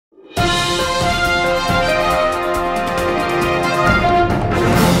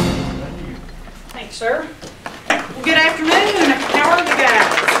sir. Well, good afternoon. How are you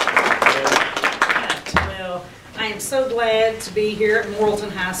guys? Well, I am so glad to be here at Morrilton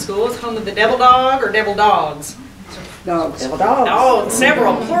High School. It's home of the Devil Dog or Devil Dogs? Dogs. Devil Dogs. Oh,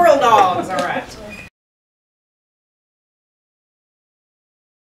 several, plural dogs. All right.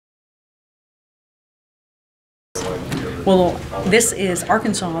 Well, this is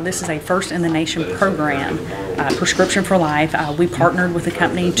Arkansas. This is a first in the nation program, Prescription for Life. We partnered with a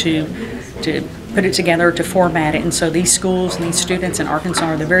company to put it together, to format it, and so these schools and these students in Arkansas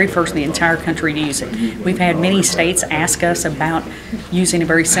are the very first in the entire country to use it. We've had many states ask us about using a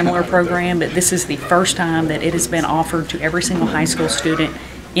very similar program, but this is the first time that it has been offered to every single high school student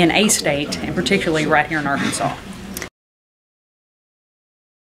in a state, and particularly right here in Arkansas.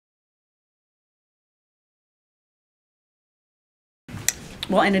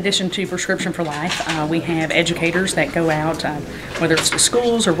 Well, in addition to Prescription for Life, we have educators that go out, whether it's to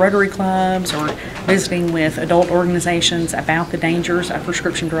schools or Rotary clubs or visiting with adult organizations about the dangers of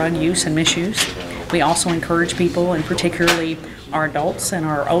prescription drug use and misuse. We also encourage people, and particularly our adults and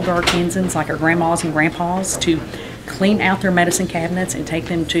our older Arkansans, like our grandmas and grandpas, to clean out their medicine cabinets and take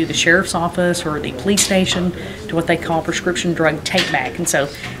them to the sheriff's office or the police station to what they call prescription drug take back. And so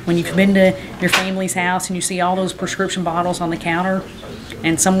when you've been to your family's house and you see all those prescription bottles on the counter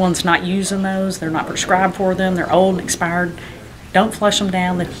and someone's not using those, they're not prescribed for them, they're old and expired, don't flush them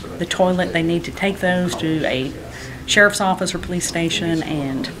down the toilet. They need to take those to a sheriff's office or police station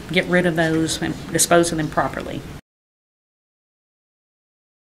and get rid of those and dispose of them properly.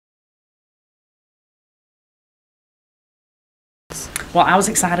 Well, I was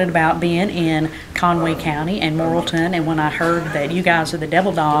excited about being in Conway County and Morrilton, and when I heard that you guys are the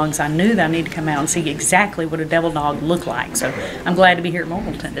Devil Dogs, I knew that I needed to come out and see exactly what a devil dog looked like. So I'm glad to be here at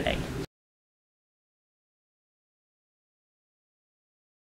Morrilton today.